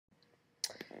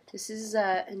This is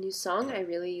a new song. I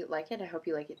really like it. I hope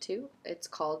you like it too. It's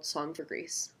called Song for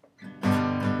Greece.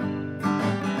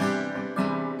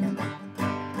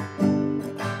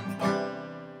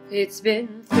 It's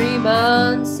been 3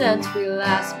 months since we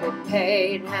last been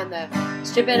paid, and they're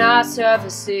stripping our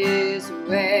services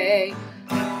away.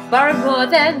 Borrowed more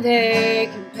than they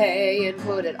can pay and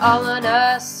put it all on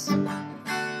us.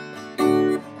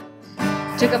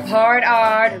 Took apart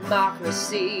our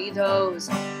democracy. Those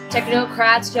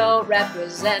technocrats don't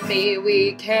represent me.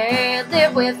 We can't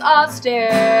live with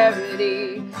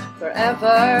austerity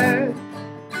forever.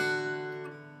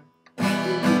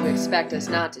 You expect us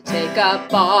not to take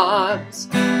up arms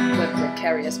when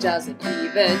precarious doesn't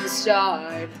even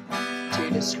start to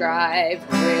describe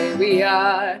the way we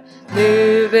are.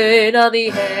 Living on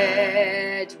the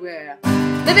edge, we're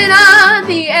living on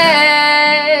the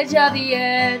edge of the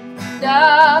end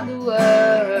of the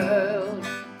world,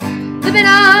 living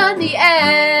on the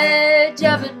edge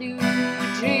of a new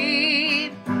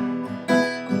dream,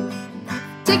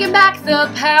 taking back the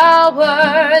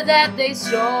power that they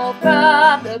stole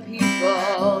from the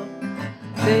people,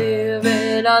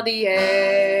 living on the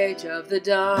edge of the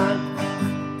dawn.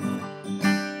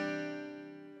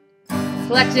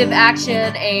 Collective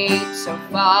action ain't so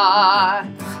far,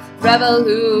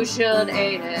 revolution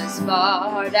ain't as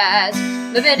far as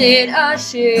living in a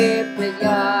shipping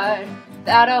yard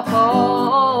without a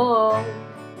home.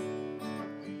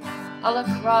 All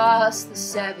across the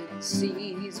 7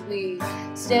 seas we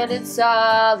stand in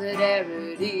solidarity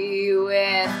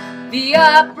with the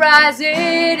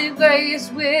uprising in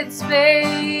Greece, with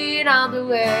Spain on the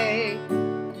way.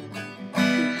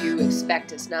 You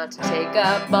expect us not to take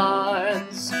up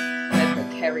arms when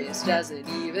precarious doesn't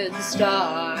even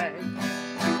start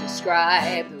to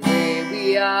describe the way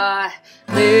we are.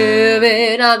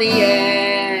 Living on the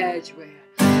edge, we're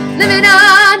living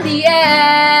on the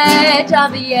edge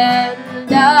of the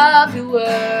end of the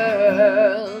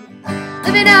world,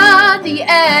 living on the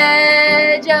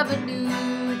edge of a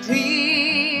new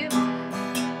dream,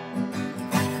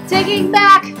 taking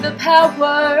back the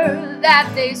power that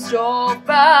they stole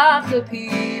from the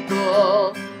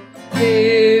people,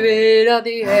 living on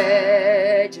the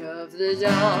edge of the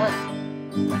dawn,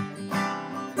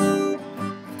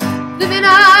 living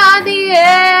on the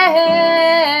edge,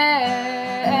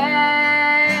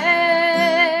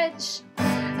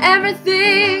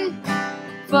 everything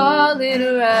falling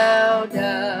around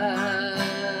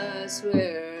us.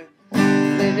 We're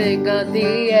living on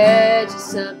the edge of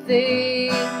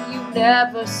something you've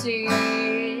never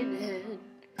seen, and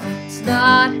it's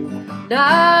not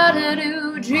a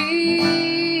new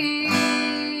dream.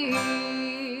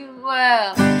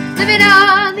 Well, living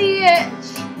on the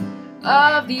edge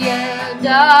of the end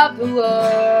of the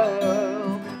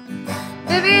world,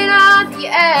 living on the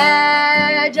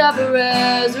edge of a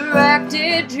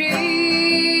resurrected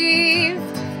dream,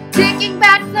 taking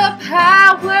back the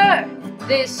power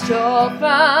they stole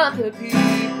from the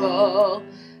people,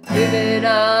 living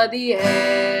on the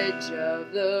edge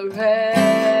of the